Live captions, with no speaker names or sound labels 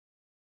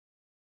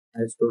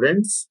Hi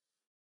students,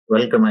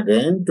 welcome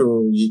again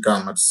to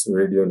e-commerce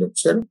video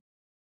lecture,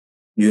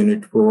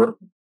 Unit 4,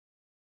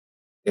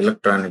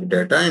 Electronic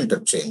Data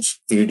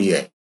Interchange,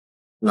 EDI.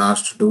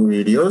 Last two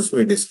videos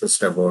we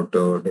discussed about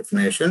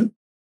definition,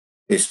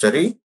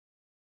 history,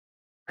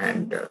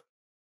 and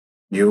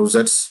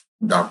users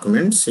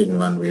documents in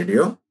one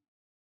video.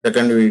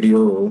 Second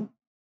video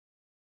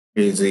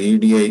is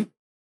EDI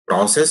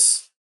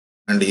process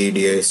and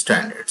EDI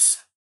standards.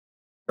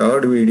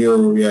 Third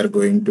video we are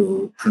going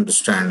to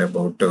understand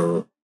about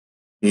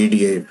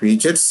EDI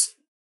features,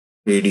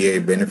 EDI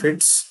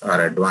benefits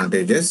or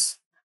advantages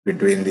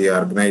between the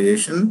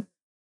organization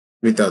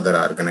with other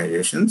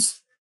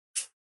organizations,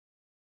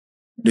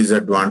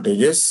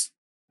 disadvantages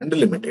and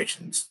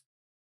limitations.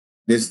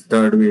 This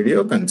third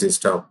video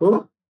consists of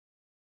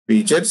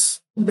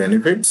features,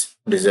 benefits,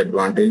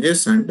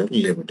 disadvantages and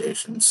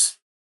limitations.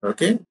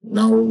 Okay,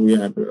 now we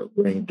are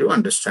going to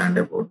understand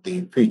about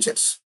the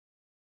features.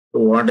 So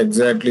what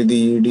exactly the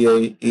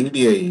EDI?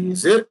 EDI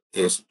is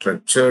a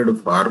structured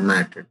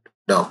formatted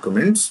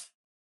documents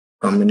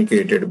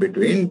communicated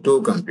between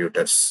two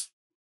computers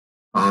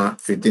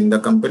within the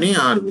company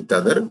or with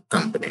other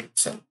company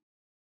itself.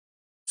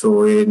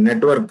 So a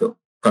network,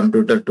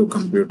 computer to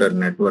computer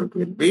network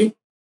will be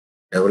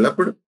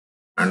developed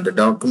and the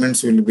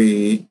documents will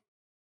be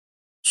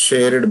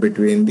shared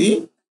between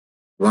the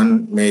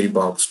one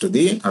mailbox to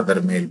the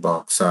other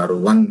mailbox or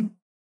one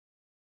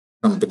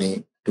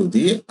company to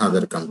the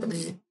other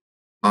company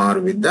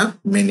or with the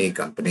many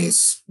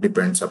companies,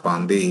 depends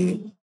upon the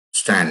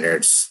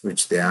standards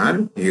which they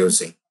are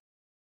using.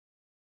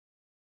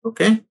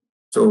 Okay.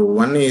 So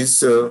one is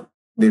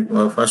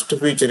the first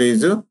feature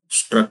is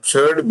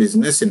structured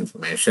business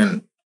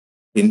information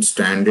in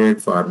standard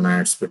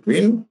formats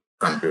between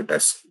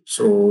computers.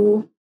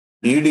 So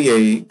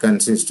EDI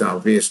consists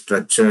of a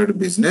structured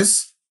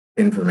business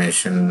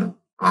information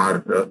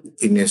or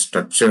in a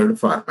structured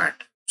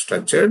format.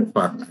 Structured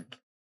format.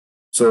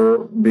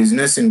 So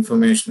business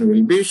information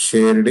will be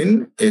shared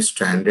in a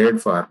standard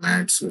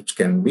formats which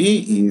can be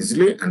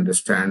easily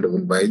understandable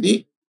by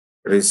the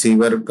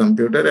receiver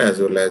computer as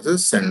well as a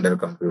sender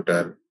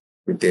computer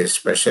with a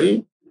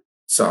special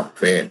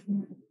software.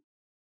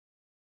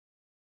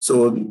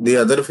 So the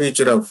other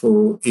feature of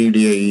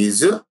EDI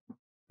is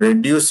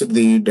reduce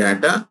the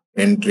data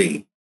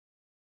entry.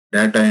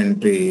 Data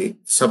entry.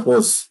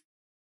 Suppose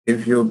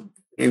if you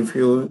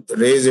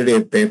raised a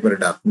paper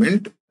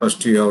document,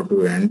 first you have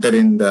to enter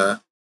in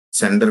the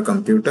sender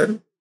computer.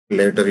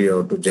 Later you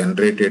have to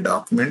generate a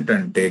document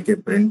and take a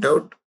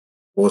printout,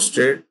 post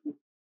it,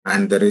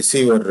 and the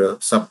receiver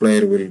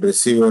supplier will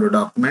receive your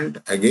document.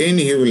 Again,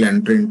 he will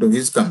enter into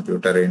his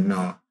computer in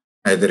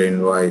either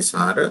invoice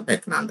or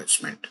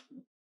acknowledgement.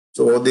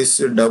 So this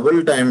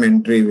double time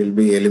entry will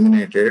be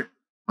eliminated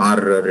or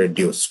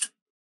reduced.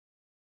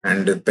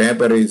 And the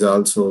paper is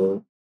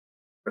also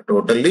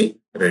totally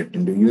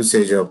reduced. The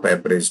usage of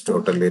paper is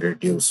totally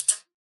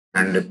reduced.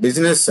 And the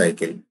business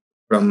cycle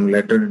from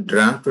letter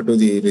draft to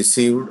the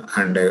received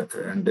and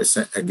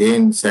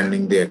again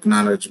sending the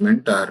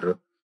acknowledgement or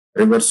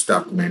reverse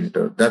document,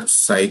 that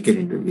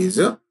cycle is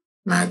a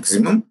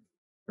maximum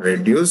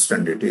reduced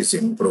and it is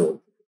improved.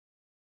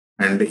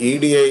 And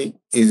EDI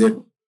is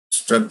a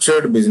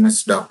structured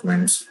business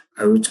documents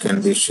which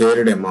can be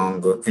shared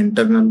among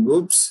internal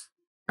groups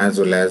as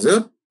well as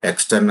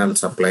external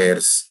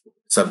suppliers,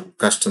 sub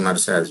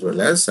customers as well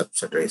as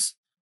subsidiaries.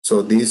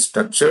 So these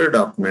structured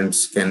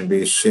documents can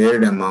be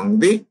shared among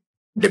the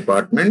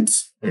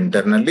departments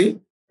internally,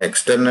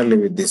 externally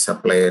with the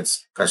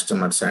suppliers,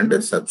 customers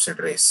and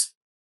subsidiaries.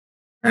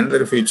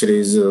 Another feature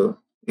is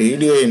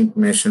EDI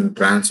information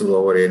transfer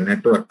over a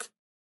network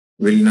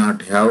will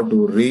not have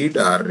to read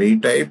or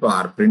retype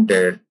or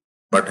printed,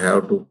 but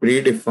have to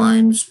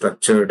predefine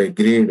structured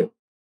agreed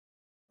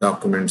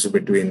documents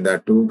between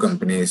the two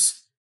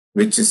companies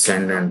which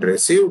send and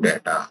receive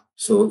data.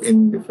 So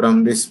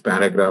from this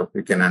paragraph,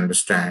 we can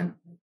understand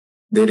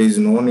there is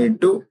no need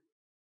to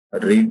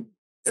read,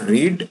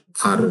 read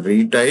or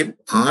retype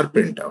or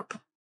print out.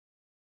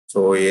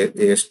 So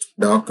a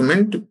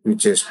document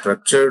which is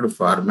structured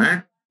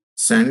format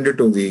send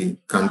to the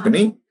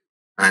company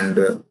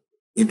and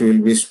it will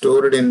be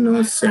stored in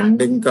a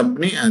sending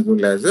company as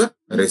well as a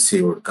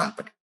received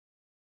company.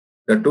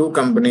 The two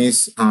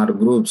companies are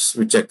groups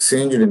which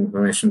exchanged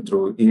information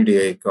through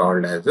EDI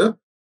called as a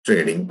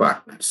trading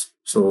partners.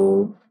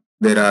 So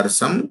there are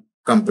some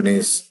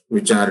companies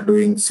which are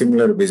doing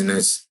similar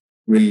business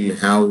will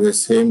have the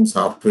same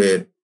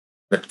software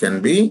that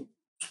can be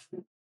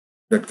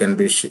that can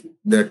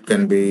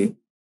be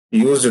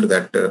used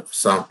that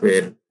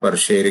software for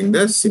sharing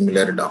the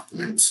similar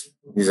documents.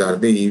 These are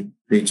the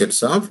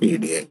features of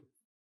EDI.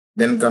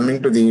 Then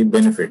coming to the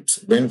benefits.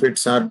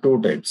 Benefits are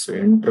two types: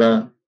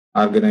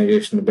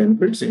 intra-organizational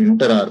benefits,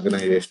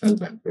 inter-organizational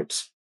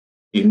benefits.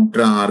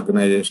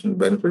 Intra-organizational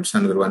benefits,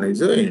 another one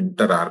is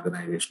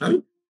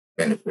inter-organizational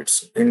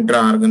benefits.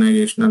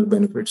 Intra-organizational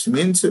benefits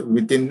means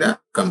within the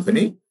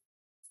company,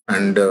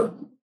 and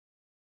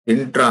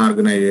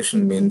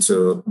intra-organization means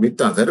with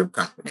other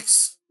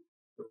companies.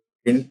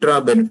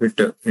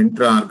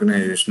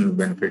 intra-organizational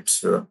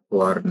benefits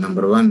were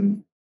number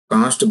one,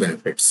 cost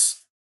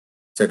benefits.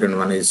 Second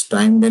one is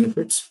time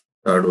benefits.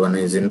 Third one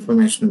is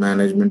information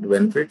management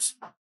benefits.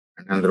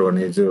 Another one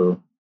is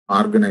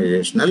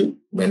organizational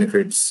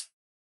benefits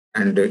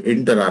and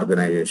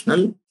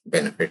inter-organizational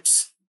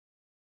benefits.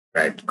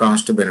 Right,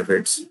 cost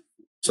benefits.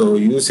 So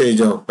usage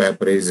of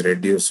paper is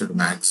reduced to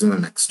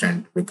maximum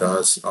extent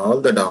because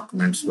all the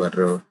documents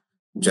were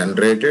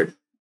generated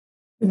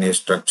in a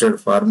structured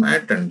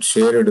format and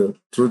shared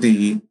through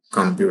the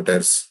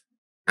computers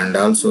and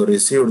also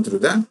received through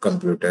the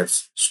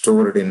computers,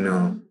 stored in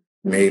a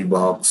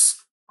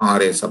mailbox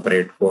or a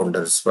separate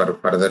folders for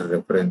further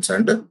reference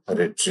and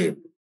retrieve.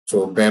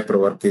 So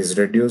paperwork is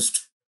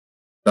reduced,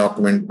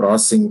 document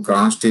processing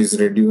cost is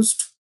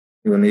reduced.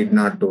 You need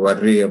not to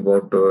worry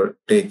about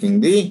taking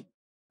the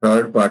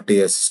third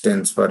party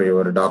assistance for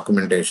your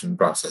documentation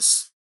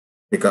process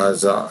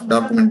because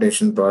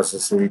documentation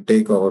process will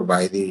take over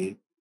by the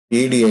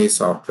EDI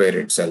software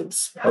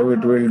itself. How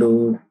it will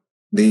do?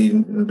 The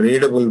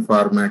readable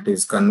format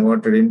is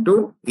converted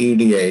into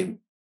EDI.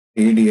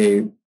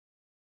 EDI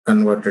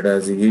converted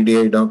as a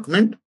EDI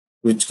document,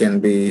 which can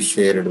be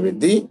shared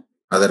with the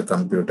other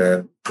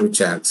computer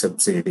which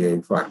accepts EDI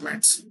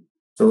formats.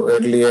 So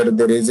earlier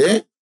there is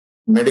a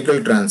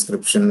medical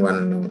transcription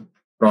one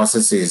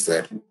process is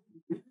there.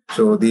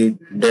 So the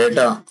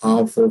data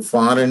of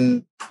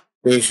foreign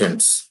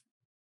patients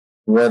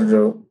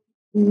were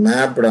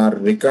mapped or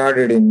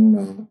recorded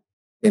in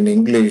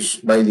English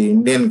by the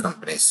Indian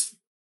companies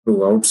through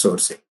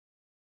outsourcing.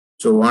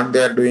 So what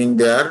they are doing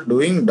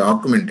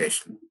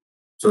documentation.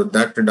 So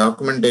that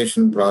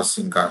documentation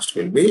processing cost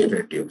will be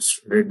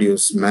reduced.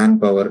 Reduce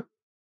manpower,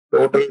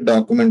 total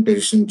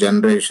documentation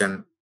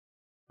generation,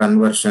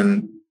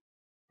 conversion,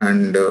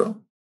 and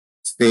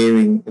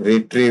saving,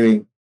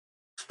 retrieving,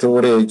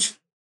 storage,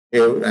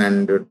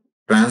 and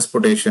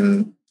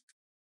transportation.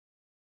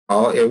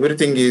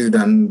 Everything is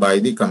done by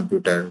the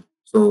computer.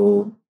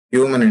 So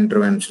human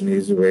intervention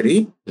is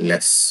very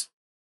less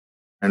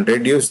and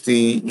reduce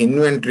the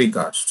inventory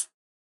cost.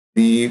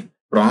 The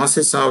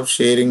process of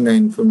sharing the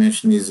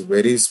information is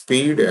very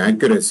speed,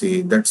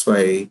 accuracy. That's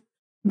why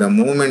the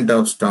movement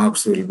of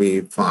stocks will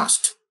be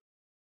fast.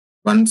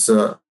 Once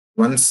the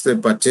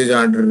purchase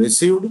order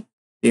received,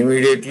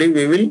 immediately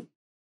we will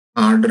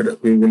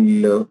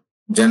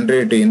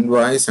generate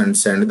invoice and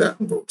send the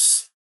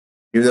goods.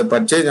 If the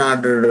purchase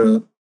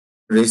order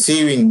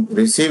receiving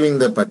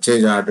the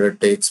purchase order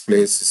takes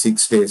place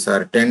 6 days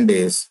or 10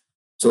 days,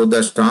 so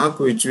the stock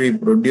which we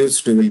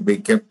produced will be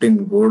kept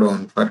in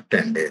godown for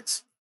 10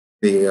 days.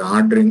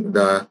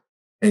 The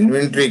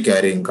inventory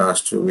carrying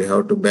cost, we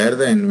have to bear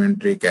the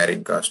inventory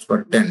carrying cost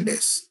for 10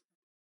 days.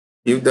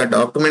 If the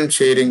document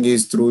sharing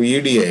is through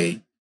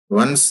EDI,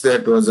 once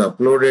that was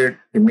uploaded,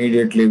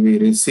 immediately we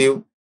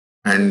receive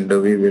and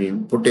we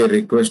will put a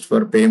request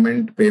for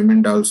payment.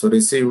 Payment also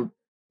received.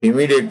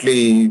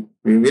 Immediately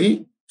we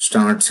will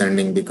start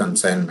sending the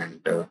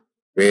consignment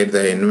where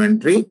the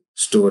inventory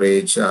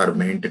storage or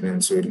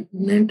maintenance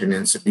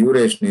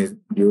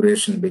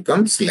duration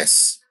becomes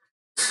less.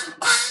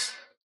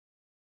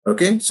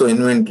 Okay, so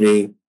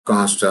inventory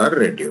costs are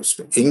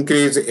reduced.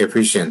 Increase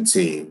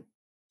efficiency.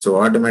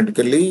 So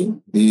automatically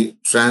the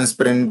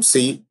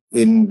transparency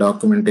in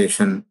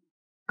documentation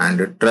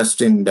and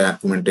trust in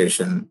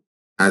documentation,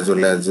 as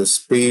well as the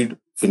speed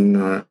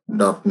in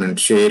document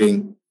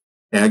sharing,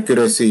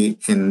 accuracy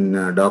in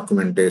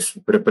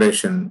documentation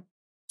preparation,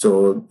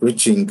 so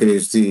which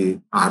increase the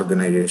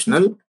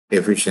organizational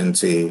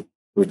efficiency,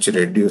 which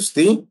reduce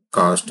the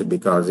cost.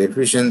 Because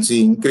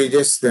efficiency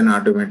increases, then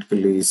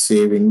automatically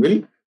saving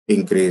will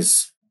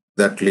increase.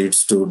 That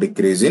leads to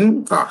decrease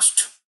in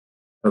cost.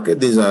 Okay,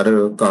 these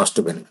are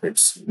cost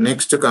benefits.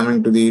 Next,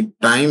 coming to the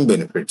time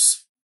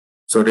benefits.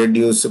 So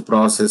reduce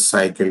process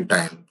cycle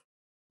time.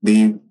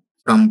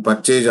 From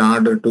purchase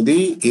order to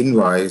the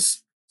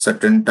invoice,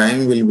 certain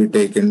time will be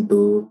taken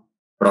to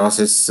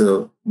process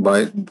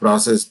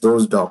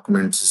those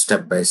documents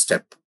step by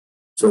step.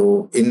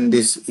 So in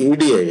this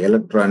EDI,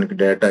 electronic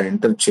data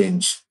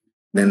interchange,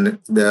 then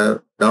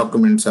the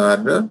documents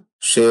are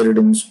shared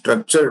in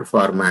structured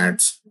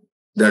formats.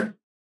 That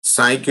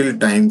cycle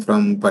time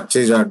from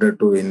purchase order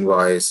to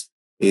invoice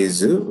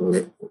is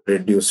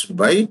reduced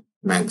by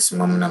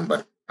maximum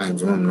number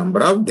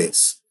of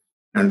days.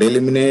 And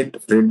eliminate,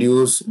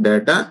 reduce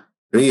data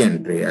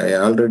re-entry. I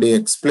already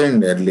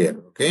explained earlier.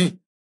 Okay,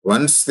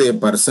 once the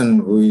person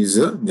who is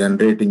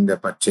generating the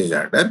purchase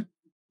order,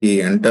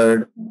 he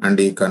entered and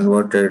he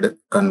converted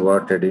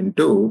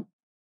into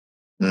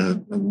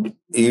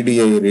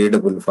EDI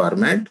readable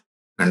format,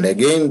 and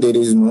again there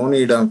is no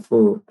need of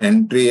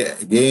entry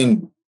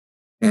again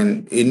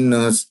and in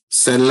a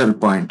seller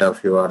point of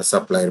view or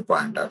supplier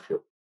point of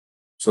view.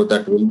 So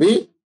that will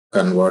be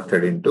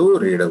converted into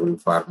readable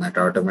format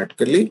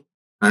automatically.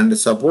 And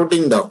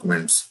supporting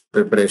documents,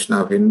 preparation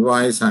of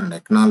invoice and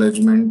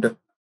acknowledgement,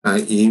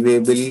 e-way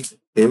bill,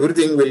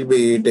 everything will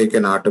be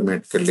taken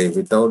automatically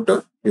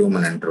without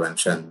human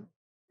intervention.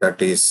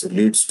 That is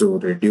leads to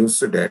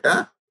reduced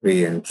data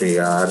re-entry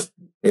or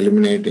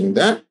eliminating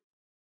the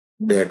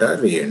data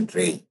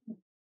re-entry.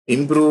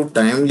 Improve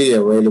timely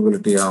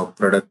availability of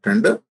product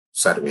and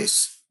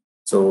service.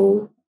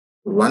 So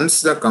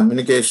once the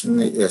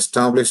communication is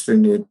established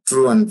in a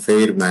true and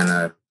fair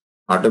manner,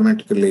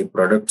 automatically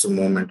product's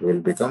movement will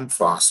become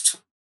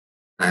fast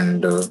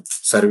and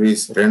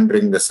service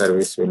rendering the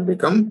service will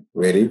become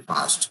very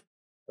fast.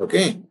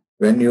 Okay.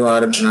 When you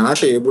are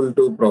not able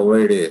to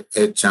provide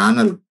a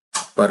channel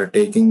for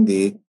taking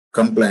the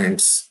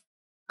complaints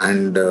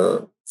and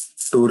to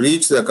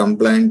reach the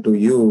complaint to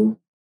you,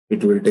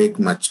 it will take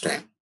much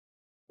time.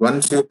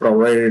 Once you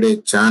provided a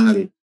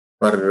channel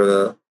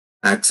for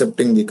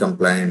accepting the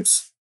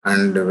complaints,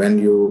 and when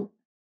you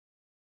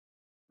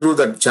through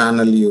that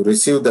channel you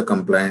receive the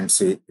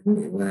complaints,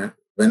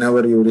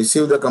 whenever you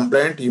receive the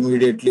complaint,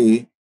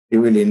 immediately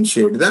you will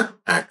initiate the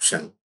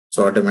action.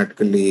 So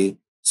automatically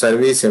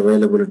service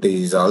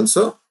availability is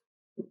also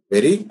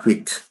very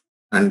quick,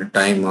 and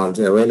time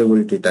also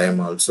availability time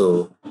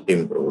also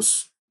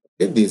improves.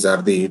 Okay, these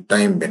are the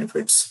time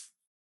benefits.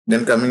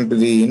 Then coming to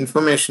the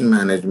information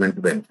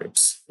management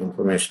benefits.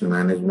 Information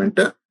management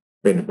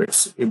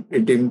benefits.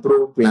 It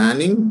improve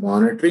planning,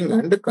 monitoring,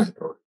 and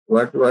control.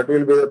 What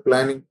will be the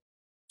planning?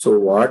 So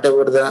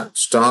whatever the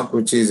stock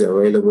which is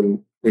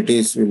available, it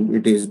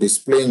is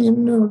displaying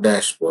in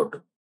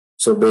dashboard.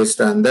 So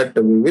based on that,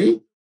 we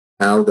will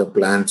have the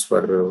plans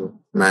for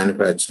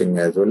manufacturing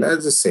as well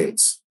as the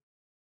sales.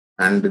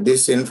 And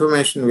this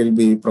information will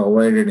be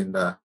provided in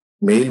the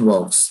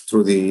mailbox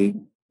through the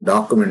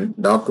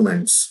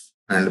documents.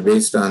 And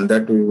based on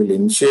that, we will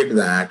initiate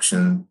the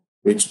action,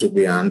 which to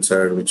be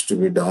answered, which to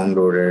be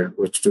downloaded,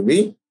 which to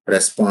be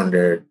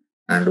responded,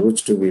 and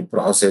which to be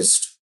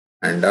processed.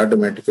 And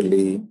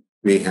automatically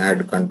we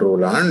had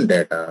control on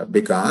data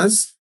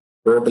because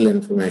total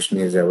information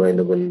is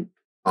available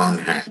on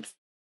hand.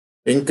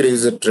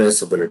 Increase the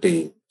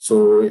traceability.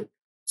 So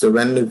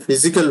when the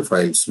physical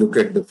files, look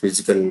at the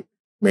physical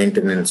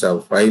maintenance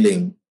of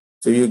filing,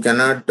 so you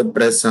cannot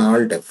press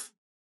Alt F,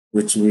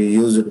 which we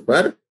used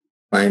for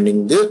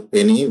finding the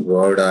any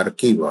word or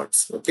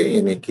keywords. Okay,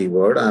 any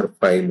keyword or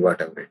file,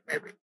 whatever it may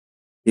be.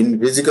 In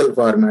physical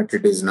format,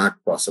 it is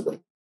not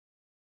possible.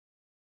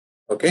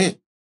 Okay,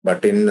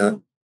 but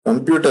in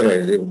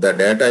computerized, if the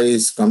data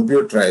is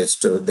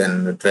computerized,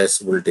 then the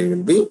traceability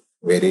will be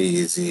very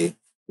easy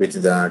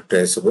with the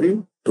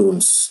traceable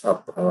tools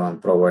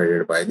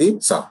provided by the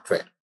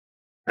software.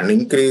 And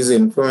increase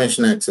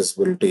information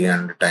accessibility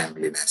and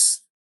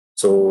timeliness.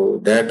 So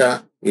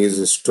data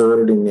is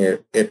stored in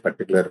a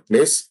particular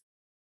place,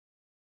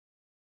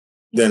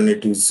 then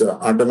it is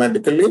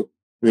automatically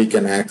we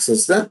can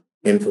access the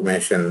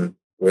information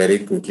very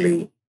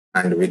quickly,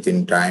 and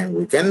within time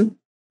we can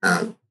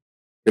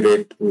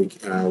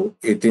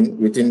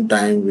within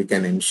time we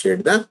can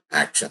initiate the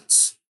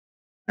actions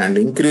and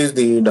increase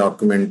the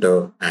document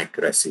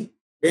accuracy.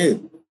 Okay,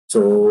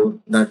 so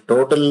the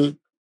total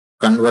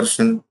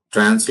conversion,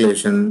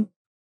 translation,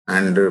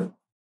 and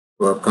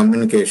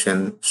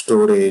communication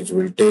storage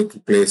will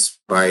take place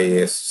by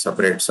a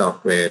separate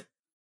software,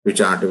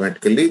 which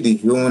automatically the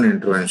human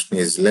intervention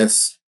is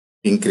less,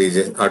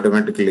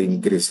 automatically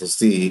increases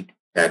the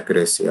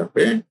accuracy of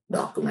a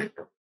document.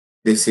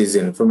 This is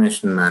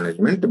information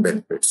management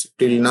benefits.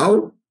 Till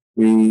now,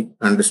 we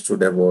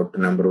understood about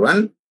number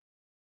one,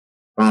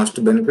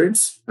 cost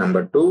benefits,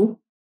 number two,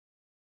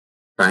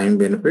 time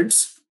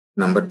benefits,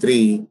 number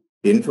three,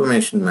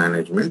 information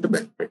management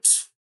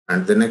benefits.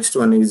 And the next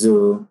one is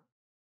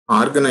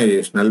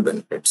organizational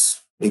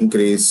benefits,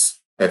 increase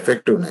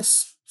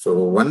effectiveness. So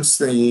once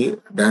the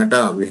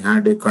data, we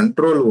had a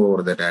control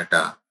over the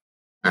data,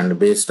 and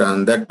based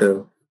on that,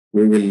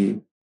 we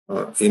will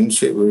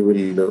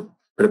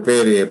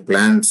prepare a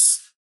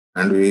plans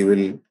and we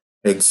will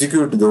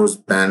execute those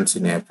plans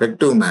in an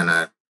effective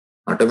manner.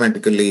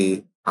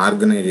 Automatically,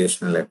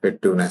 organizational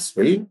effectiveness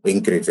will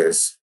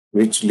increases,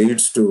 which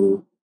leads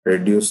to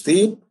reduce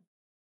the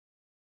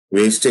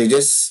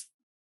wastages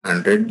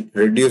and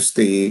reduce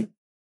the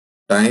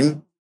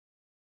time,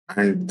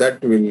 and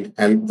that will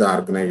help the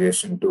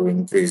organization to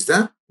increase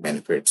the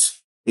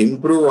benefits.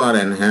 Improve or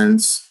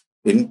enhance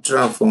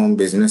intra-firm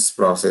business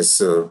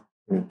process.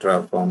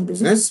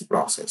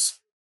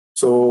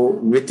 So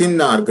within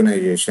the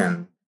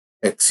organization,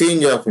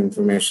 exchange of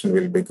information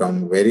will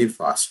become very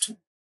fast.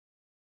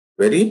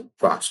 Very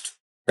fast.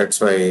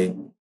 That's why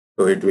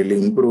so it will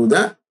improve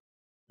the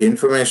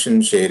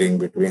information sharing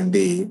between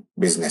the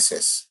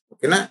businesses.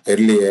 Okay, na?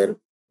 Earlier,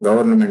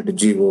 government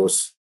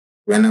GOs,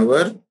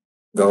 whenever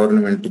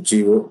government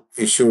GO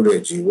issued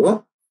a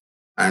GO,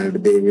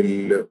 and they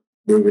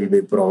will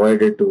be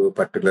provided to a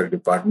particular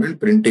department,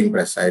 printing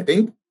press, I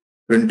think.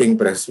 Printing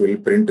press will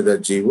print the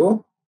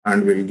GO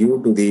and will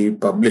give to the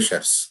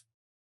publishers.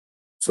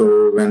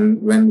 So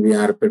when we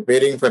are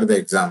preparing for the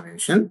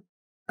examination,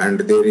 and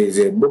there is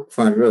a book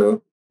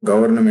for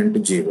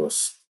government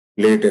GOs,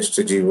 latest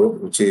GO,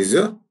 which is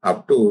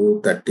up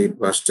to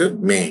 31st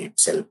May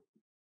itself.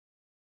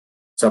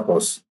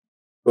 Suppose.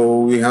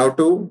 So we have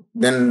to,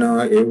 then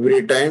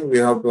every time we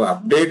have to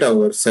update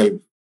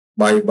ourselves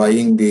by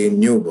buying the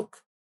new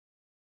book.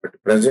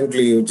 But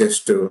presently, you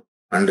just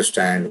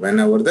understand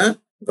whenever the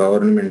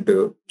government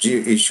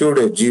issued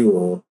a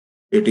GO,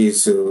 it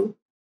is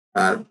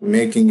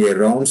making a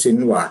rounds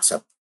in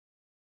WhatsApp.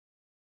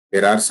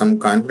 There are some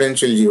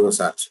confidential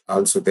GOs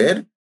also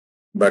there,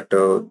 but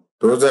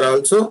those are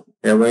also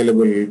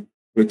available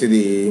with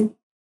the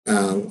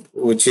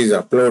which is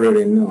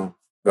uploaded in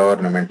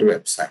government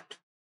website.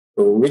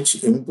 So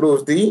which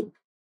improves the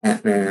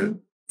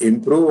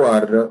improve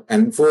or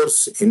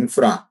enforce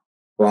infra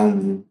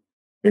from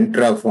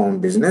intra-firm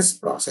business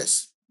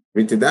process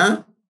with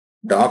the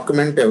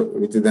document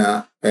with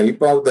the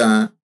help of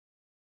the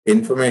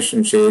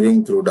information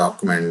sharing through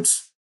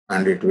documents,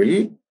 and it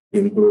will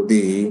improve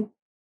the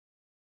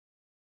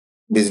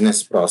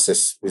business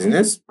process.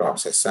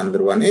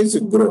 Another one is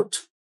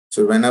growth.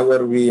 So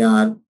whenever we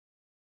are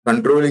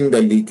controlling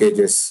the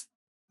leakages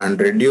and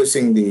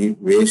reducing the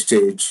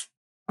wastage,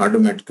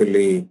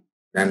 automatically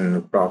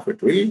then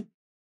profit will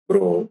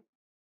grow.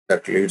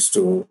 That leads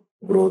to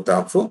growth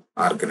of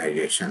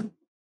organization.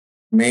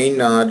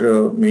 Maintain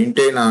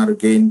or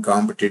gain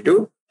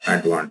competitive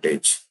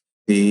advantage.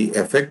 The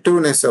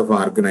effectiveness of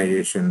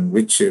organization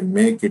which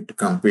make it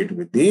compete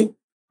with the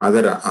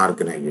other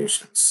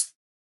organizations.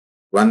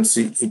 Once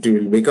it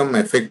will become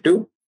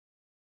effective,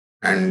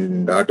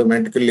 and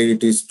automatically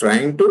it is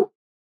trying to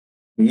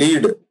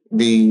lead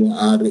the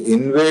or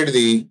invade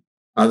the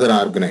other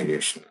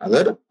organization.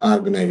 Other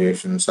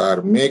organizations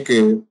or make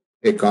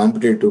a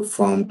competitive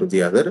firm to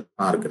the other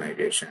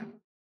organization.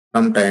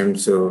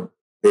 Sometimes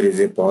there is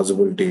a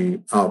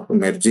possibility of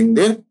merging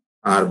them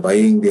or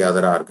buying the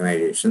other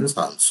organizations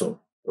also.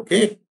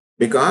 Okay,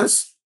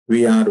 because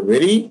we are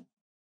very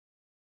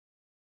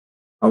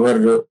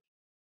our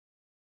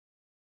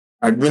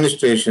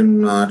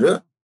administration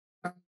or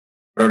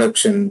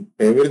production,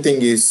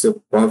 everything is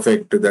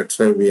perfect. That's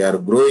why we are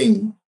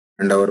growing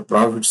and our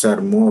profits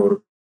are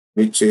more,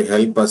 which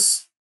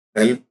which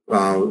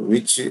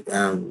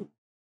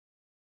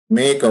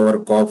make our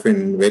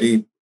coffin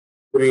very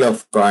full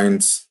of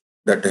coins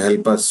that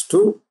help us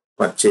to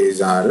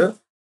purchase or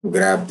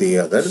grab the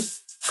other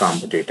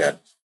competitor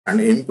and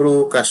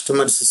improve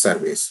customer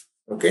service.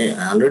 Okay,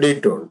 I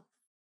already told.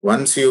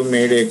 Once you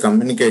made a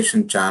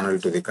communication channel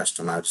to the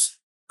customers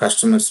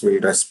will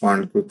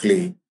respond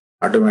quickly.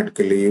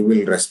 Automatically, you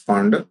will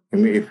respond.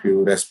 If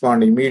you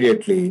respond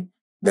immediately,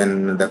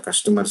 then the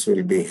customers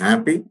will be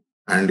happy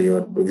and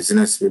your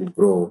business will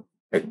grow,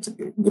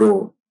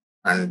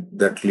 and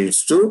that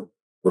leads to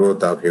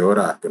growth of your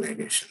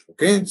organization.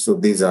 Okay, so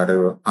these are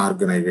the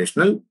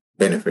organizational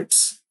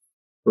benefits.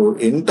 So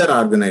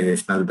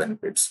inter-organizational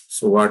benefits.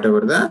 So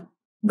whatever the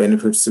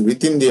benefits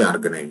within the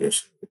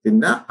organization,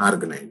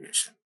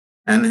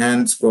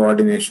 enhance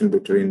coordination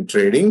between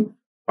trading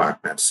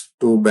partners.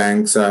 Two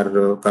banks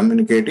are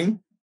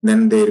communicating,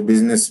 then their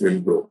business will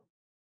grow.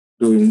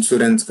 Two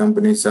insurance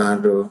companies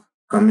are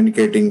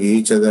communicating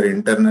each other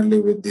internally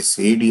with this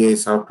EDA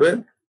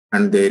software,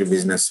 and their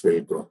business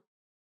will grow.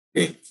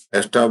 Okay.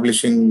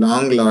 Establishing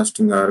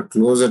long-lasting or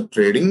closer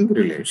trading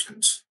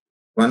relations.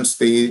 Once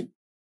the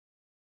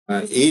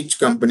each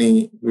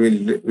company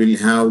will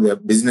have the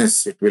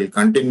business, it will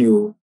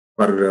continue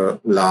for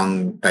a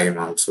long time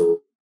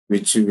also,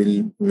 which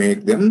will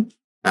make them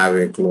have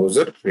a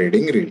closer trade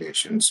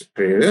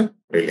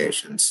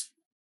relations,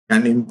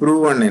 and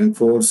improve and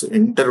enforce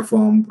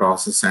inter-firm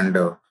process and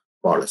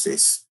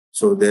policies.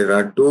 So there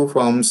are 2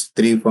 firms,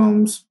 3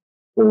 firms,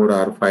 4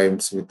 or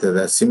 5 with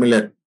the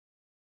similar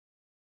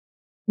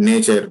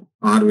nature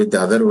or with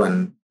the other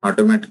one,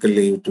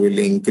 automatically it will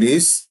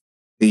increase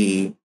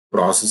the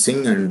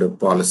processing and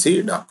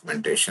policy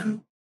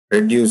documentation,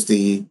 reduce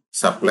the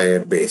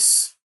supplier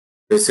base,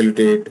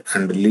 facilitate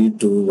and lead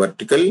to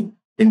vertical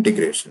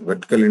integration.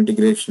 Vertical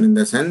integration in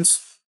the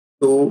sense,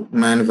 two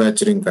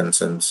manufacturing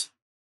concerns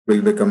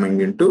will be coming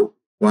into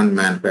one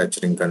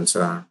manufacturing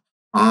concern,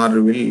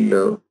 or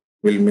will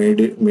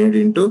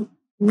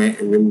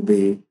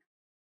be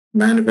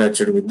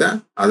manufactured with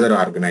the other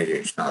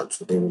organization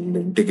also. They will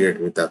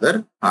integrate with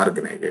other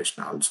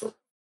organization also,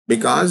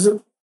 because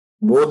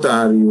both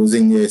are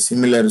using a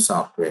similar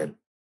software,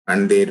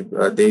 and their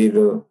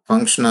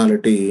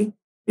functionality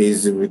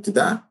is with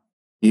the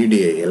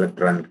EDA,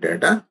 electronic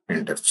data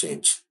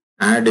interchange.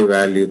 Add a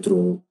value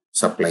through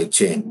supply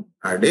chain.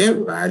 Add a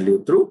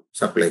value through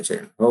supply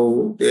chain.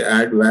 How the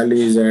add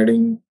value is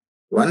adding?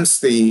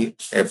 Once a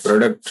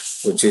product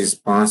which is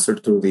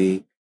passed through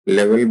the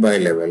level by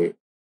level,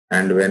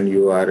 and when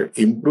you are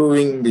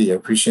improving the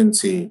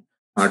efficiency,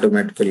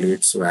 automatically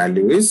its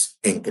value is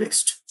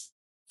increased.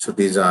 So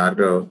these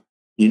are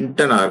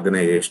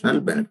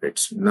inter-organizational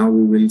benefits. Now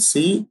we will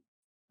see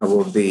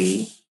about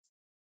the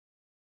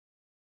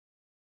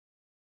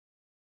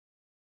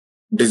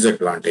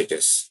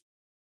disadvantages.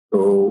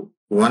 So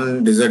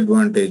one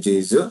disadvantage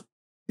is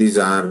these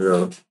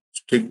are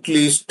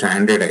strictly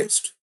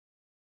standardized,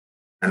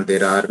 and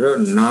there are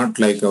not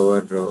like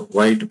our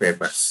white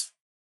papers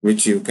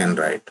which you can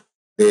write.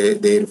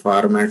 Their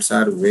formats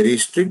are very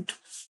strict,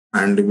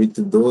 and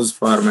with those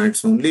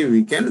formats only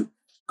we can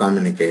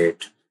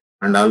communicate.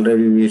 And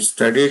already we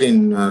studied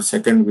in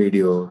second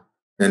video,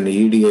 then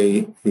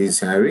EDI is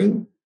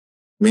having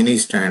many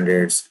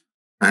standards,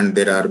 and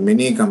there are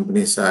many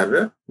companies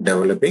are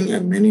developing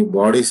and many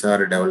bodies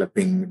are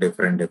developing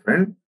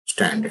different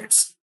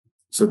standards.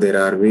 So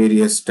there are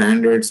various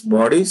standards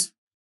bodies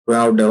who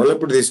have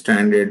developed the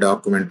standard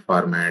document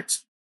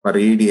formats for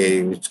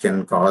EDI, which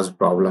can cause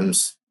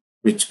problems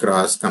which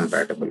cross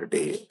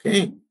compatibility.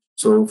 Okay.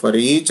 So for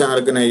each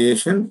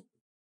organization,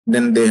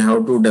 then they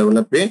have to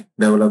develop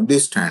the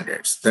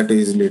standards. That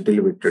is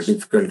little bit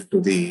difficult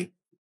to the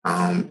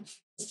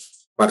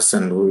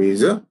person who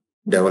is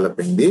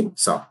developing the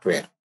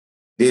software.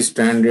 These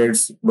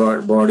standards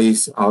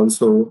bodies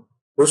also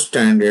push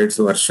standards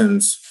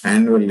versions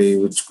annually,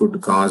 which could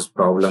cause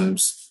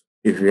problems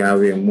if you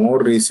have a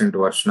more recent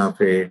version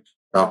of a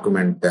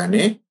document than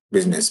a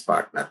business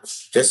partner.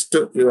 Just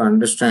to you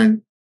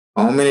understand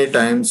how many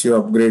times you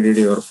upgraded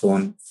your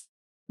phone,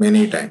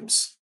 many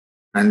times.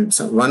 And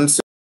so once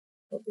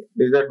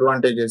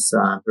disadvantages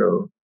are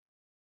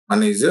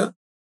one is the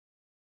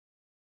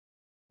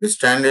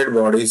standard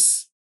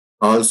bodies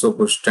also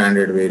push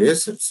standard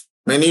variations.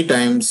 Many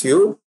times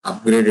you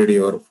upgraded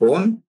your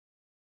phone,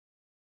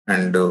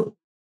 and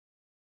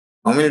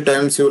how many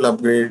times you will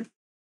upgrade,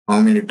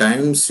 how many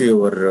times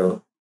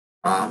your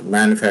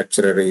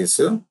manufacturer is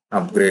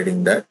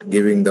upgrading that,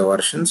 giving the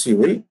versions you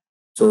will.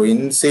 So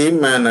in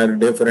same manner,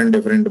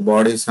 different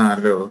bodies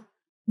are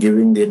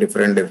giving the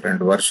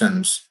different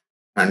versions,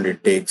 and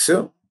it takes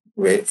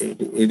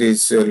it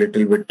is a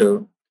little bit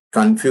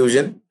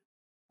confusion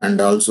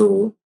and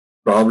also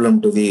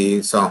problem to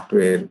the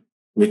software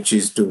which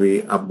is to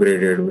be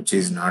upgraded, which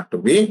is not to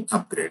be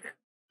upgraded.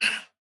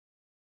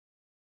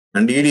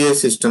 And EDA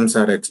systems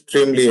are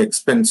extremely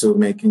expensive,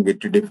 making it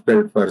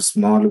difficult for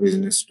small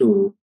business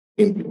to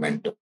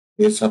implement.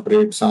 A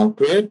separate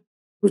software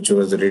which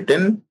was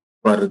written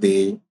for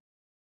the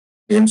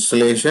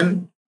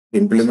installation,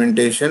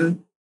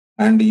 implementation,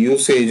 and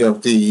usage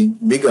of the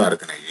big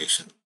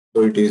organization.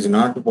 So it is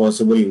not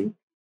possible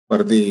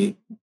for the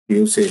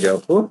usage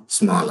of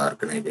small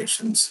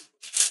organizations.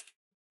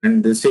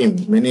 And the same,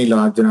 many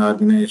larger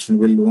organizations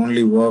will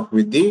only work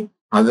with the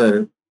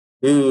other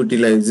who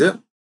utilize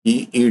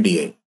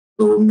EDI.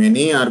 So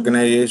many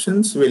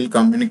organizations will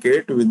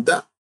communicate with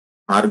the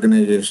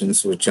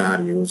organizations which are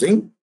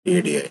using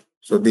EDI.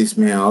 So this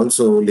may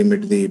also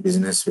limit the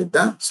business with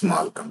the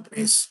small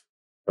companies.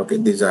 Okay,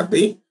 these are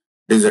the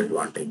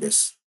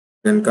disadvantages.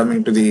 Then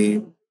coming to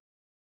the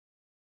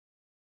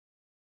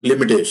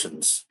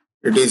limitations.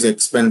 It is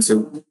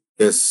expensive.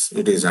 Yes,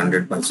 it is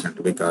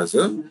 100% because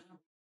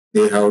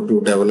they have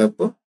to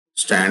develop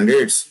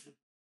standards,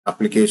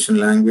 application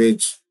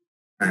language,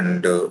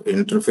 and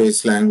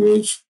interface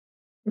language,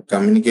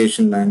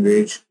 communication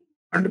language,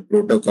 and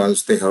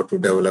protocols. They have to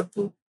develop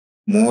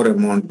more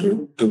amount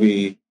to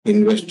be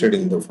invested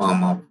in the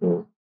form of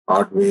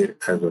hardware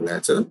as well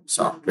as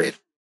software.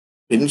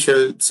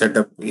 Initial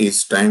setup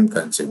is time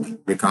consuming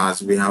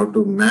because we have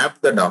to map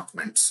the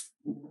documents.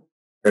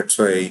 That's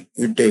why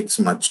it takes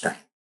much time.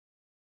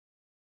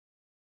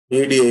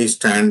 EDI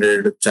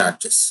standard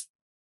charges.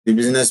 The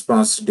business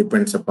process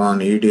depends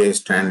upon EDI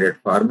standard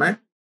format.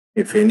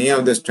 If any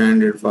of the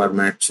standard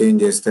format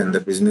changes, then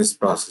the business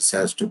process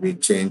has to be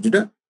changed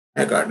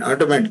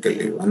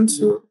automatically. Once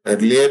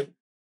earlier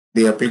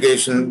the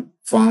application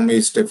form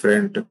is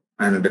different,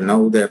 and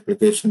now the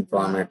application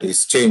format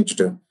is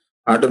changed,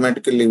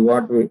 automatically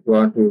what we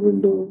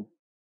will do?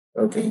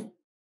 Okay,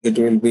 it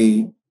will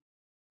be,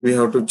 we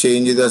have to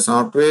change the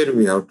software,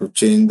 we have to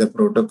change the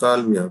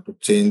protocol, we have to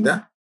change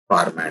the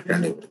format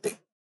and everything.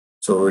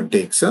 So it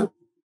takes a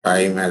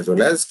time as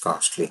well as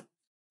costly.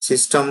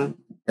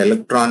 System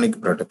electronic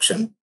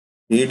protection.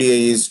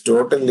 EDI is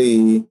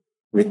totally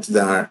with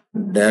the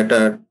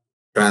data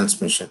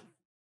transmission.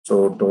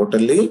 So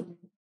totally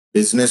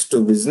business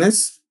to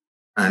business,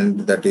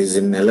 and that is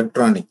in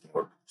electronic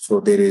mode. So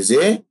there is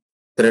a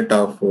threat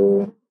of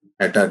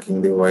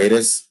attacking the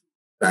virus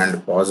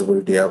and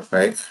possibility of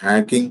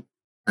hacking,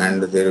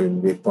 and there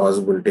will be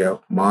possibility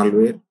of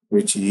malware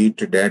which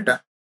eat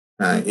data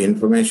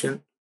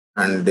information,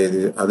 and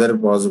the other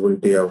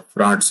possibility of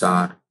frauds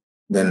are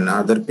then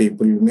other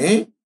people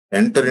may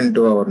enter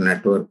into our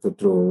network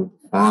through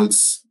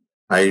false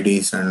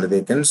IDs and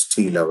they can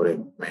steal our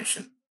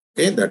information.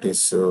 Okay, that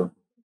is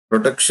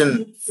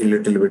protection a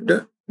little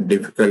bit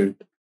difficult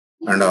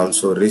and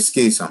also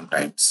risky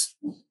sometimes.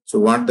 So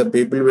what the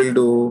people will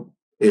do,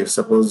 if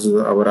suppose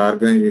our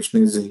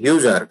organization is a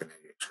huge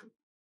organization,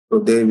 so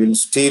they will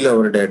steal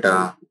our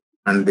data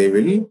and they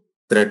will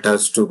threat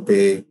us to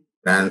pay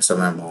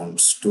ransom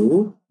amounts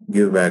to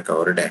give back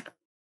our data.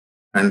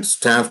 And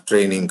staff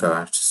training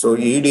costs. So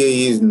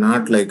EDA is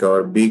not like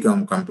our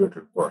BCom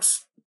computer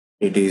course.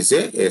 It is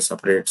a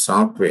separate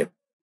software,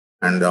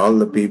 and all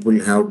the people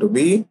have to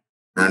be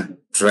and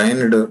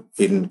trained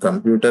in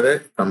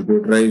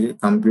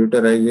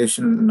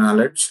computerization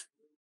knowledge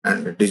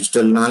and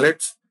digital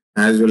knowledge,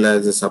 as well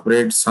as a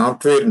separate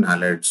software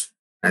knowledge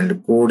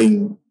and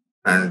coding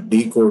and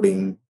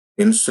decoding,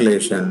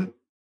 installation.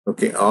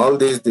 Okay, all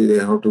these they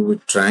have to be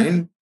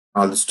trained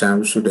All the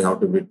staff should have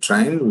to be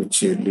trained,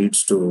 which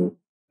leads to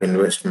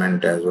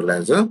investment as well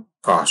as a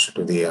cost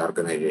to the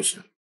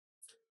organization.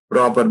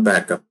 Proper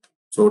backup.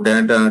 So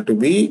data to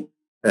be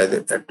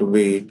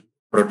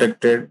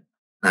protected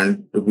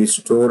and to be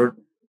stored.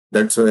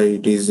 That's why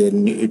it is a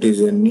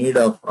need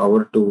of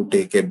our to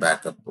take a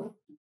backup.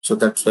 So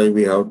that's why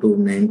we have to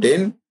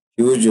maintain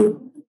huge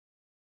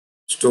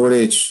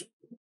storage.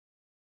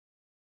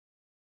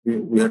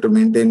 We have to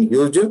maintain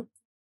huge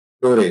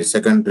storage,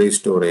 secondary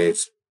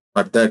storage.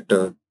 For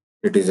that,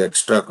 it is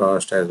extra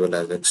cost as well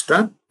as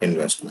extra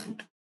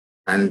investment.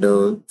 And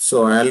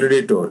so I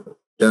already told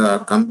the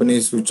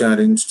companies which are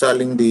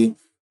installing the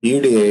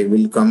EDI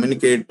will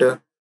communicate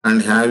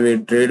and have a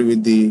trade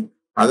with the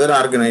other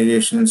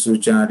organizations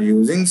which are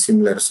using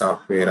similar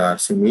software or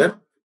similar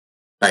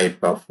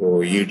type of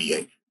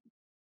EDI.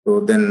 So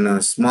then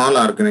small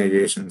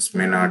organizations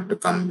may not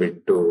come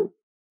into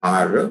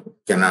or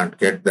cannot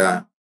get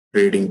the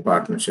trading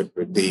partnership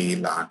with the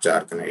large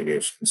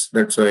organizations.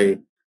 That's why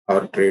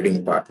our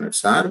trading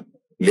partners are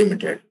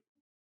limited.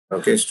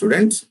 Okay,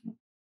 students.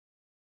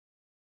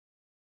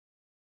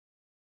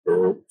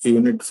 So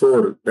unit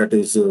 4, that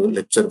is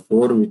lecture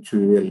 4, which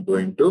we will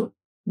going to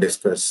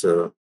discuss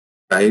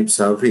types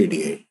of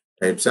EDA.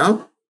 Types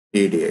of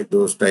EDA.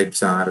 Those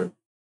types are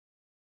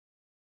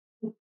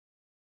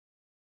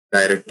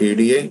direct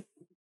EDA,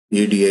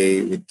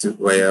 EDA with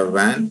via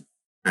WAN,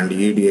 and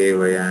EDA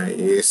via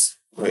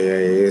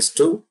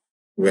AS2,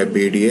 web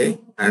EDA,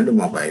 and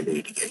mobile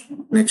EDA.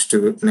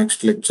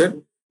 Next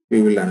lecture,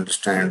 we will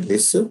understand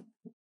this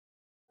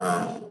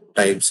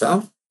types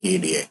of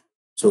EDA.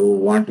 So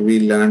what we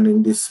learned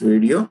in this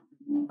video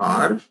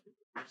are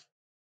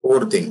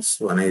 4 things.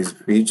 One is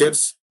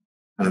features,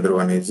 another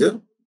one is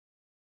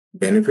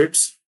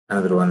benefits,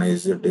 another one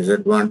is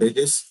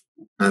disadvantages,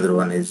 another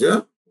one is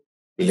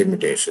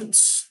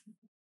limitations.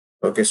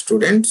 Okay,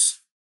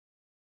 students,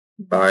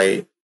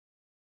 bye.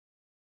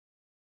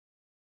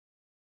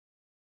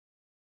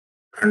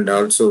 And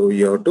also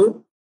you have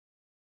to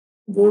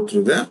go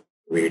through the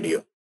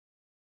video.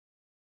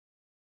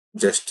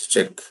 Just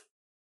check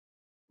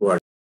what.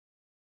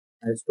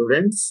 Hi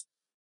students,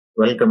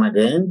 welcome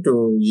again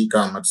to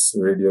e-commerce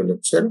video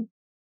lecture,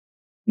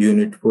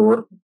 unit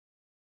 4,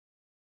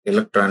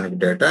 electronic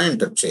data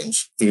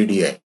interchange,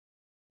 EDI.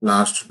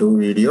 Last 2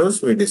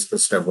 videos we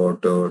discussed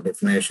about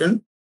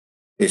definition,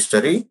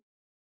 history,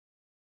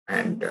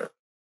 and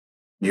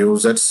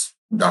users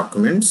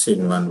documents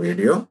in one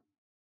video.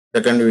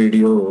 Second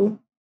video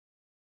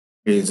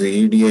is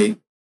EDI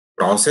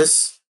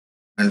process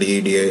and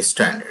EDI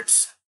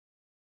standards.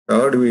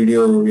 Third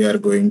video we are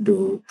going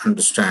to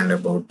understand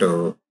about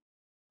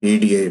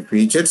EDI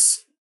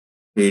features,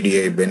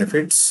 EDI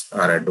benefits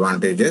or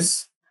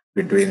advantages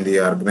between the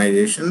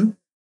organization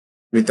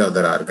with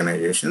other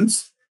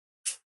organizations,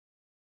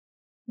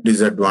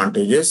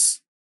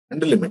 disadvantages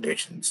and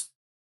limitations.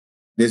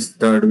 This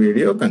third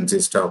video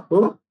consists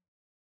of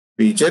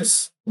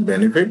features,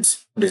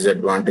 benefits,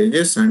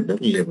 disadvantages and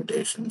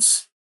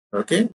limitations. Okay.